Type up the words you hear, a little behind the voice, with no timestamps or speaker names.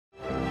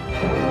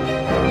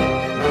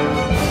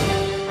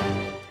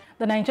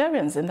The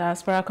Nigerians in the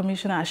Diaspora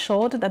Commission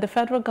assured that the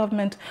federal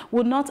government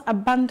would not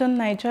abandon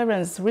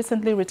Nigerians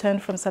recently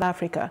returned from South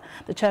Africa.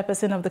 The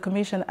chairperson of the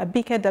commission,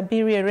 Abike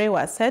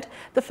Dabiri-Erewa, said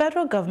the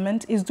federal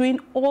government is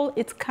doing all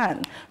it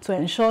can to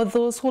ensure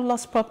those who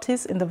lost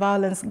properties in the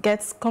violence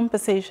gets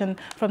compensation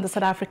from the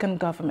South African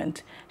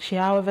government. She,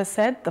 however,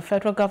 said the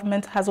federal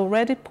government has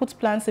already put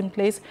plans in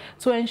place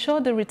to ensure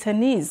the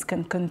returnees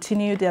can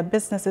continue their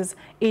businesses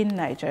in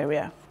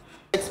Nigeria.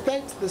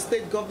 Expect the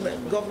state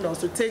governors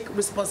to take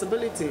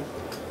responsibility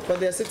for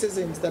their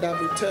citizens that have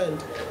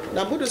returned.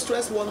 Now I'm going to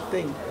stress one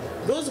thing.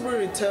 Those who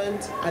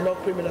returned are not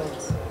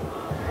criminals.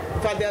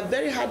 In fact, they are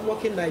very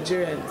hard-working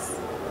Nigerians.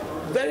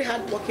 Very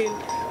hard-working,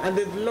 and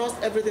they've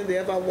lost everything they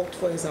ever worked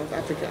for in South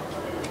Africa.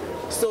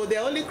 So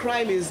their only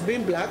crime is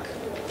being black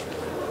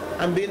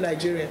and being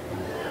Nigerian.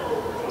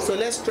 So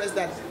let's stress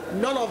that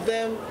none of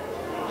them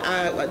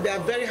they are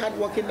very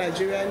hard-working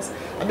Nigerians.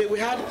 I mean, we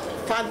had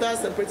fathers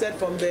separated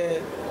from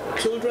their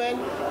children.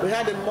 We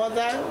had a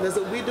mother, there's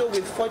a widow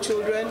with 4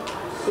 children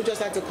who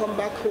just had to come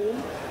back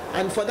home.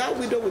 And for that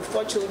widow with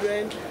 4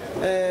 children,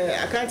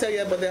 I can't tell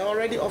you, but there are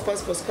already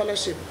offers for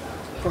scholarship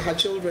for her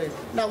children.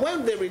 Now,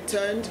 when they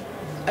returned,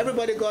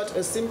 everybody got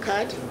a SIM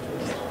card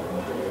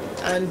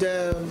and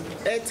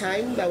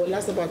airtime that will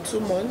last about 2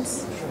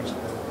 months,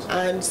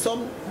 and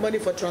some money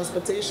for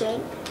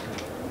transportation.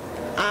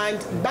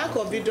 And Bank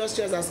of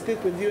Industry, as I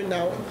speak with you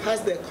now,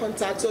 has their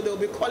contact, so they'll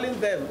be calling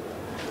them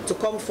to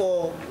come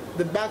for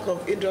the Bank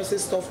of Industry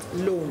soft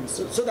loans,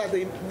 so that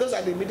those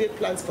are the immediate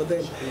plans for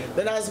them.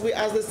 Then as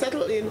they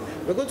settle in,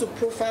 we're going to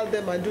profile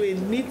them and do a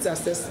needs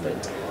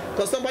assessment,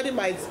 because somebody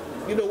might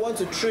want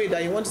to trade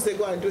and you want to say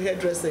go and do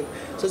hairdressing,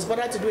 so it's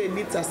better to do a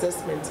needs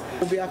assessment.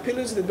 We'll be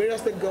appealing to the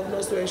various state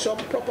governors to ensure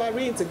proper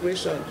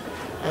reintegration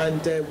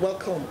and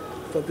welcome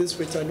for these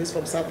returnees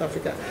from South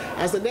Africa.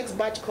 As the next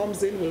batch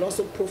comes in, we'll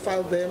also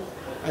profile them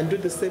and do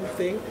the same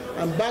thing.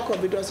 And Bank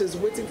of Industry is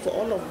waiting for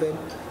all of them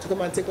to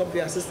come and take up the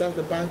assistance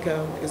the bank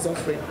is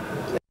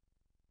offering.